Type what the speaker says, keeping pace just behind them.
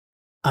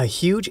A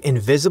huge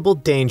invisible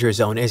danger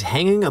zone is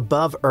hanging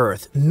above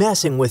Earth,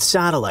 messing with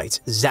satellites,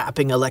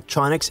 zapping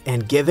electronics,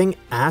 and giving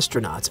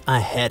astronauts a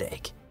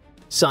headache.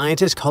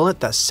 Scientists call it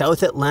the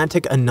South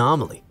Atlantic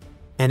Anomaly,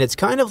 and it's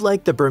kind of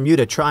like the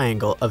Bermuda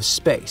Triangle of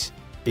space,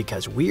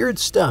 because weird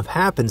stuff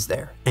happens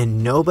there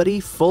and nobody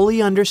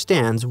fully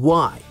understands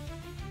why.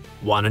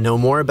 Want to know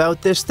more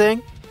about this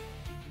thing?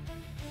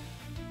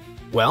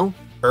 Well,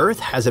 Earth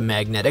has a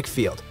magnetic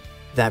field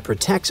that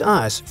protects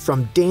us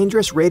from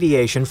dangerous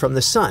radiation from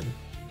the sun.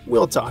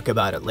 We'll talk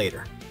about it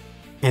later.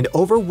 And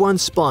over one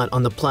spot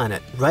on the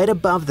planet, right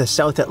above the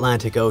South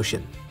Atlantic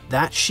Ocean,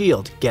 that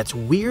shield gets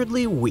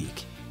weirdly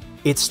weak.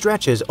 It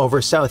stretches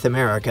over South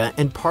America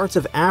and parts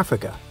of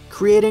Africa,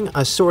 creating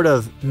a sort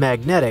of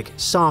magnetic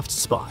soft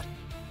spot.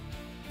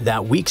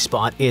 That weak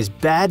spot is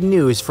bad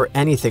news for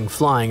anything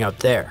flying up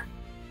there.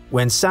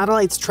 When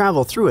satellites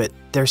travel through it,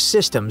 their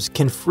systems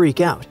can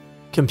freak out.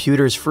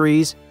 Computers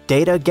freeze,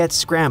 data gets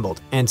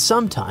scrambled, and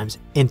sometimes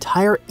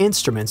entire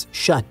instruments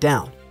shut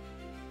down.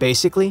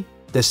 Basically,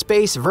 the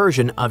space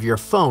version of your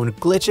phone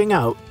glitching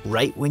out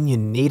right when you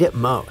need it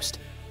most.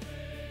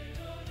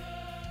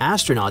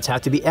 Astronauts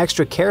have to be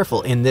extra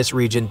careful in this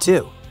region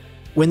too.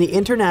 When the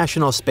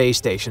International Space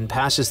Station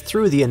passes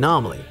through the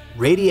anomaly,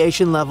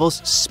 radiation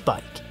levels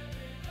spike.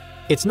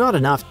 It's not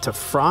enough to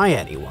fry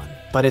anyone,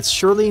 but it's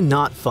surely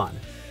not fun.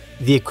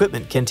 The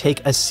equipment can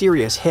take a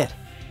serious hit.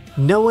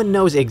 No one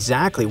knows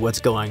exactly what's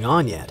going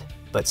on yet,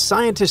 but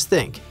scientists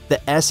think the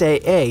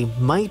SAA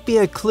might be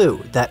a clue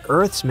that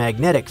Earth's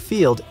magnetic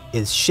field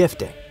is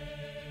shifting.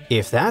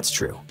 If that's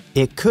true,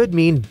 it could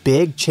mean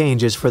big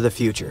changes for the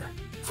future,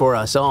 for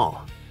us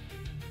all.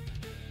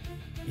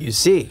 You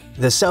see,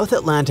 the South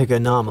Atlantic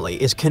Anomaly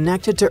is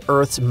connected to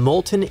Earth's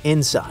molten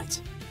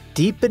insides.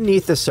 Deep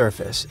beneath the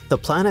surface, the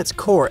planet's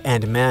core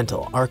and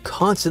mantle are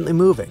constantly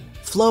moving,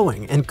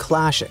 flowing, and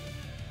clashing.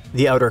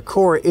 The outer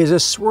core is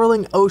a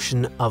swirling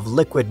ocean of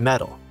liquid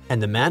metal,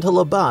 and the mantle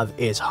above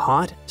is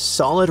hot,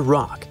 solid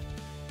rock.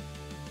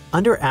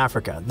 Under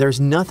Africa,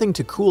 there's nothing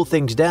to cool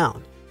things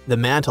down. The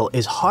mantle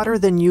is hotter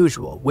than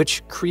usual,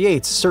 which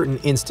creates certain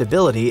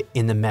instability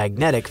in the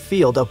magnetic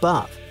field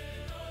above.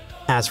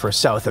 As for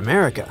South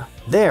America,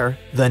 there,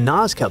 the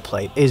Nazca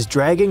Plate is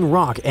dragging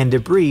rock and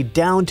debris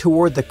down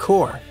toward the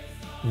core.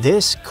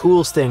 This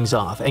cools things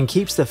off and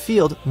keeps the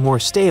field more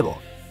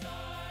stable.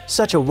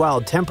 Such a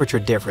wild temperature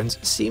difference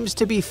seems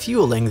to be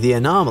fueling the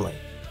anomaly.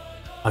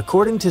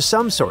 According to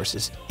some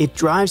sources, it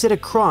drives it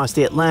across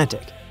the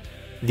Atlantic.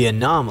 The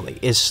anomaly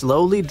is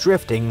slowly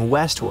drifting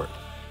westward.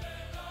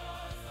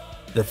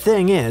 The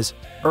thing is,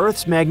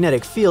 Earth's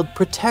magnetic field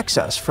protects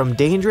us from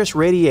dangerous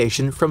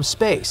radiation from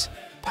space,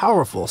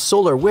 powerful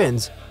solar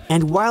winds,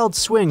 and wild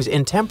swings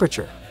in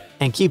temperature,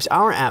 and keeps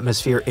our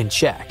atmosphere in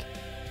check.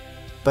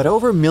 But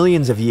over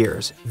millions of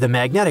years, the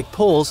magnetic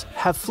poles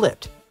have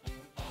flipped.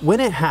 When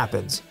it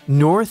happens,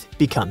 north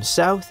becomes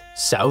south,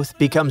 south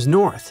becomes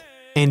north,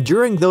 and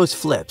during those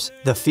flips,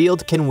 the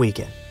field can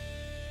weaken.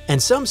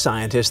 And some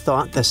scientists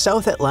thought the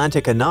South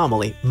Atlantic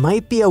Anomaly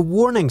might be a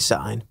warning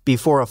sign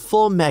before a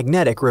full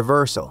magnetic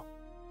reversal.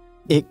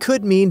 It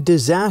could mean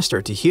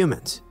disaster to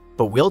humans,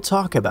 but we'll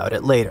talk about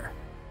it later.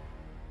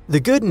 The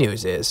good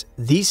news is,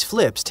 these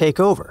flips take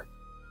over.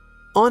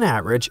 On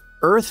average,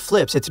 Earth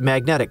flips its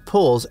magnetic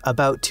poles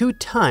about 2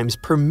 times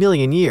per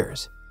million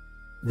years.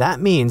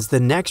 That means the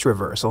next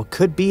reversal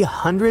could be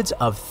hundreds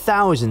of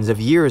thousands of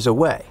years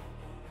away.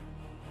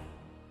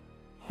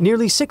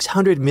 Nearly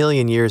 600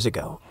 million years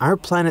ago, our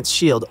planet's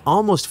shield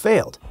almost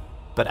failed,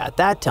 but at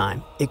that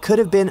time, it could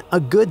have been a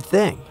good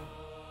thing.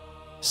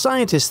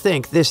 Scientists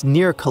think this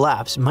near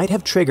collapse might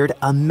have triggered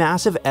a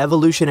massive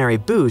evolutionary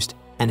boost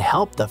and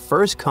helped the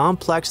first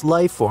complex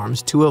life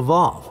forms to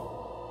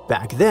evolve.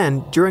 Back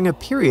then, during a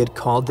period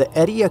called the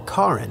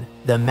Ediacaran,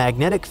 the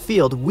magnetic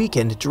field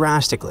weakened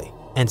drastically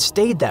and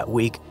stayed that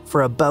weak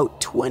for about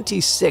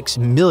 26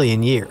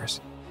 million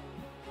years.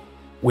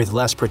 With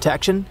less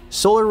protection,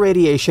 solar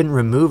radiation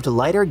removed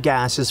lighter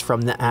gases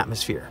from the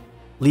atmosphere,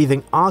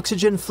 leaving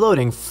oxygen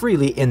floating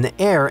freely in the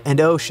air and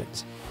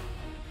oceans.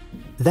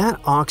 That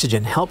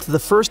oxygen helped the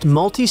first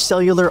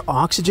multicellular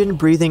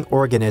oxygen-breathing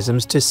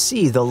organisms to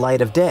see the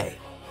light of day.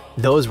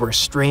 Those were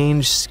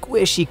strange,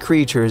 squishy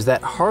creatures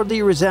that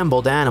hardly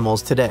resembled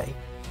animals today.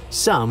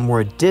 Some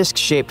were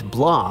disc-shaped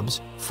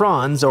blobs,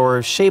 fronds,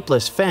 or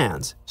shapeless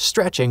fans,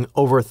 stretching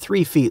over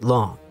 3 feet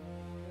long.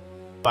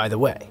 By the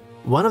way,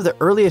 one of the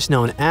earliest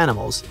known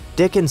animals,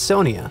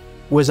 Dickinsonia,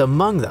 was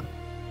among them.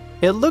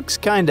 It looks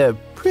kinda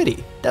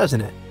pretty, doesn't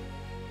it?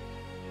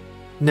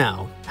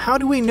 Now, how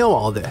do we know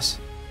all this?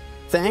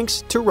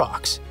 Thanks to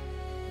rocks.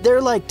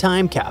 They're like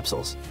time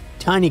capsules.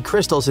 Tiny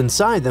crystals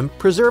inside them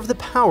preserve the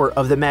power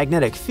of the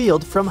magnetic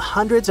field from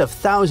hundreds of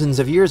thousands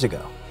of years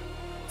ago.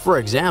 For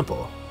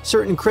example,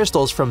 certain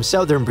crystals from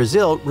southern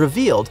Brazil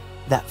revealed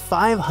that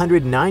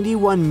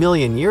 591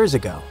 million years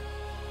ago,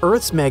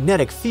 Earth's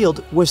magnetic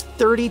field was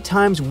 30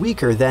 times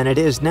weaker than it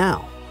is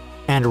now,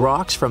 and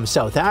rocks from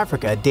South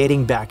Africa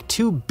dating back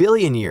 2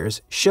 billion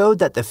years showed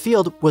that the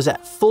field was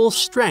at full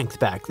strength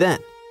back then.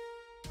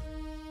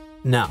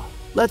 Now,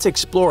 let's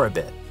explore a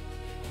bit.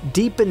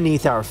 Deep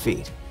beneath our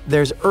feet,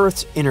 there's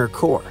Earth's inner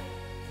core.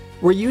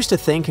 We're used to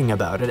thinking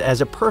about it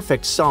as a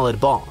perfect solid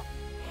ball,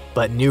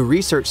 but new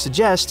research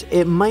suggests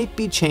it might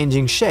be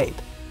changing shape.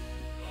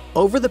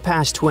 Over the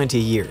past 20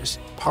 years,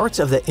 parts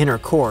of the inner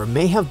core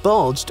may have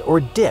bulged or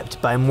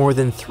dipped by more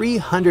than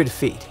 300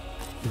 feet.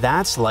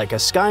 That's like a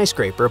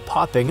skyscraper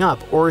popping up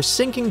or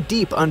sinking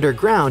deep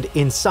underground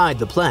inside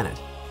the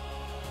planet.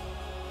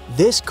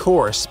 This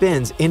core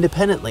spins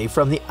independently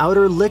from the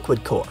outer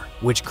liquid core,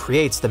 which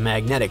creates the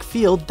magnetic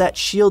field that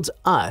shields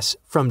us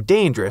from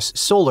dangerous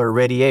solar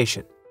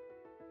radiation.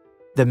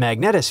 The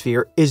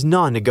magnetosphere is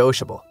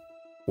non-negotiable.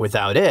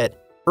 Without it,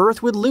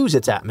 Earth would lose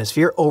its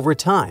atmosphere over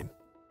time.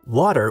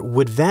 Water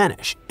would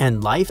vanish,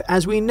 and life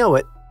as we know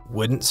it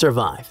wouldn't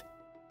survive.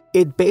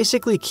 It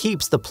basically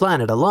keeps the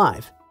planet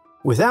alive.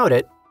 Without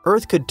it,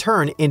 Earth could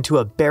turn into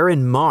a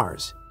barren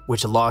Mars,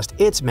 which lost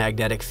its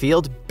magnetic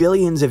field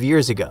billions of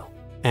years ago,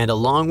 and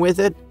along with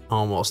it,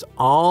 almost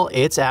all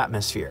its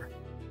atmosphere.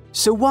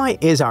 So why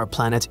is our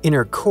planet's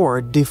inner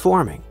core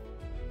deforming?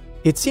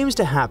 It seems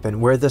to happen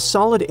where the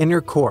solid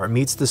inner core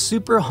meets the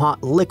super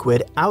hot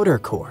liquid outer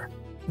core.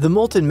 The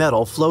molten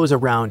metal flows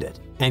around it,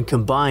 and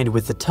combined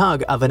with the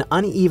tug of an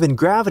uneven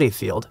gravity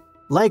field,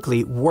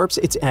 likely warps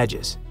its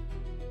edges.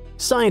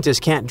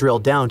 Scientists can't drill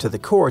down to the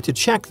core to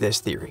check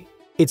this theory.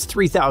 It's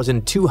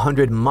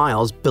 3,200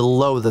 miles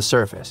below the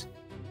surface.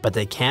 But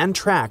they can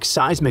track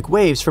seismic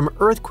waves from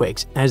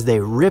earthquakes as they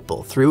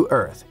ripple through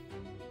Earth.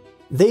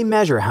 They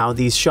measure how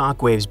these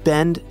shock waves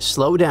bend,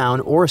 slow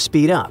down, or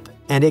speed up,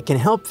 and it can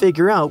help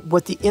figure out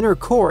what the inner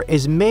core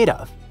is made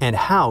of and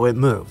how it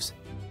moves.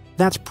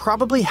 That's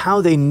probably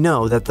how they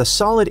know that the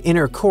solid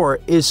inner core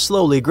is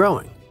slowly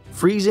growing,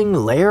 freezing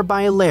layer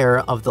by layer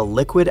of the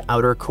liquid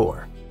outer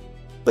core.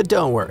 But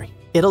don't worry,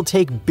 it'll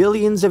take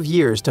billions of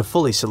years to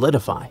fully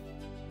solidify.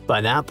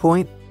 By that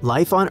point,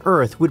 life on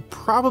Earth would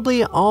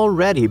probably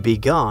already be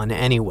gone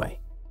anyway.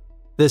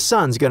 The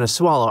sun's gonna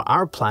swallow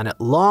our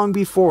planet long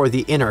before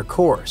the inner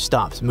core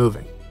stops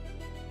moving.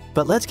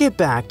 But let's get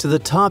back to the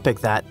topic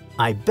that,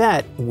 I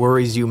bet,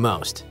 worries you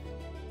most.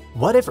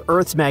 What if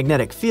Earth's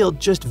magnetic field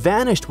just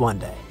vanished one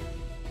day?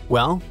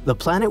 Well, the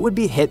planet would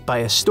be hit by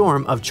a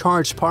storm of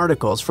charged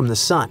particles from the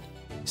sun.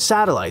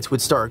 Satellites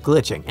would start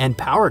glitching and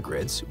power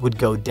grids would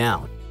go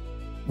down.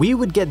 We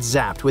would get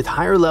zapped with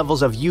higher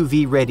levels of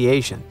UV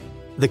radiation,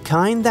 the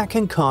kind that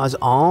can cause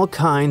all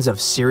kinds of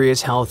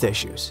serious health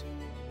issues.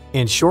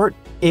 In short,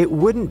 it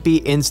wouldn't be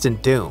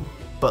instant doom,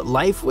 but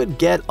life would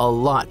get a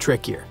lot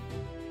trickier.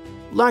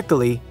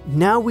 Luckily,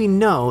 now we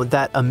know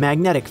that a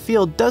magnetic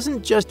field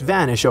doesn't just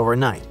vanish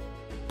overnight,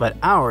 but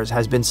ours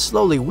has been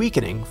slowly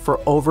weakening for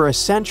over a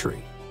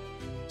century.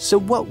 So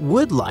what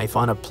would life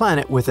on a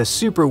planet with a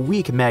super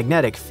weak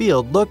magnetic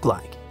field look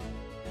like?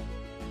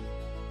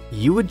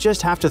 You would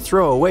just have to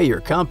throw away your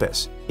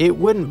compass. It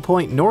wouldn't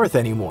point north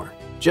anymore,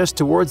 just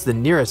towards the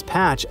nearest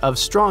patch of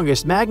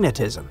strongest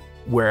magnetism,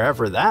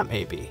 wherever that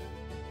may be.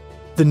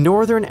 The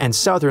northern and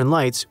southern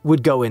lights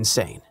would go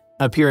insane,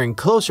 appearing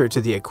closer to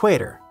the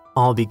equator,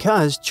 all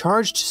because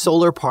charged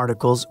solar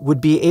particles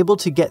would be able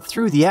to get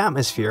through the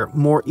atmosphere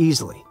more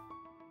easily.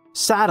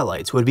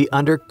 Satellites would be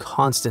under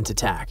constant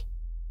attack.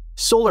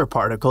 Solar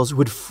particles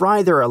would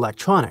fry their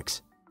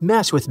electronics,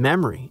 mess with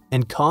memory,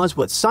 and cause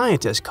what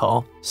scientists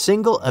call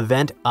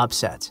single-event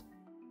upsets.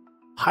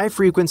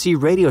 High-frequency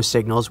radio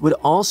signals would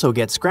also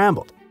get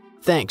scrambled,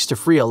 thanks to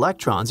free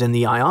electrons in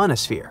the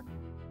ionosphere.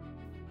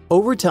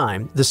 Over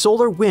time, the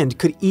solar wind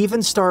could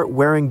even start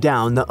wearing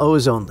down the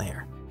ozone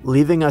layer,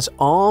 leaving us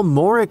all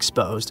more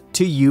exposed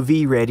to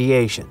UV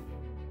radiation.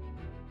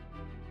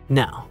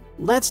 Now,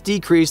 let's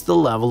decrease the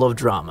level of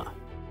drama.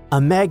 A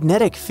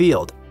magnetic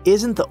field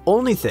isn't the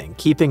only thing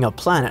keeping a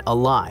planet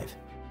alive.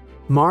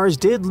 Mars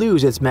did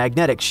lose its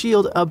magnetic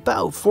shield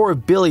about 4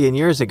 billion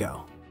years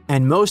ago,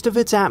 and most of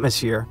its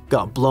atmosphere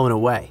got blown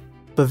away.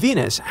 But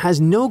Venus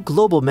has no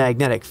global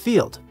magnetic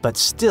field, but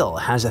still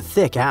has a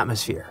thick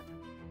atmosphere.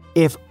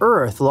 If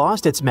Earth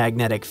lost its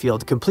magnetic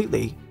field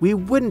completely, we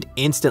wouldn't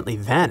instantly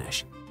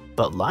vanish,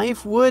 but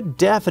life would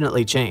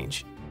definitely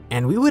change,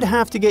 and we would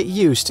have to get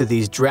used to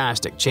these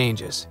drastic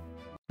changes.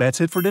 That's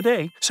it for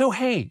today. So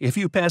hey, if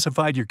you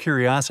pacified your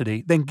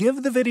curiosity, then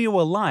give the video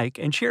a like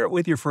and share it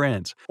with your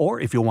friends. Or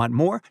if you want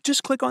more,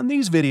 just click on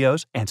these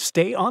videos and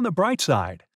stay on the bright side.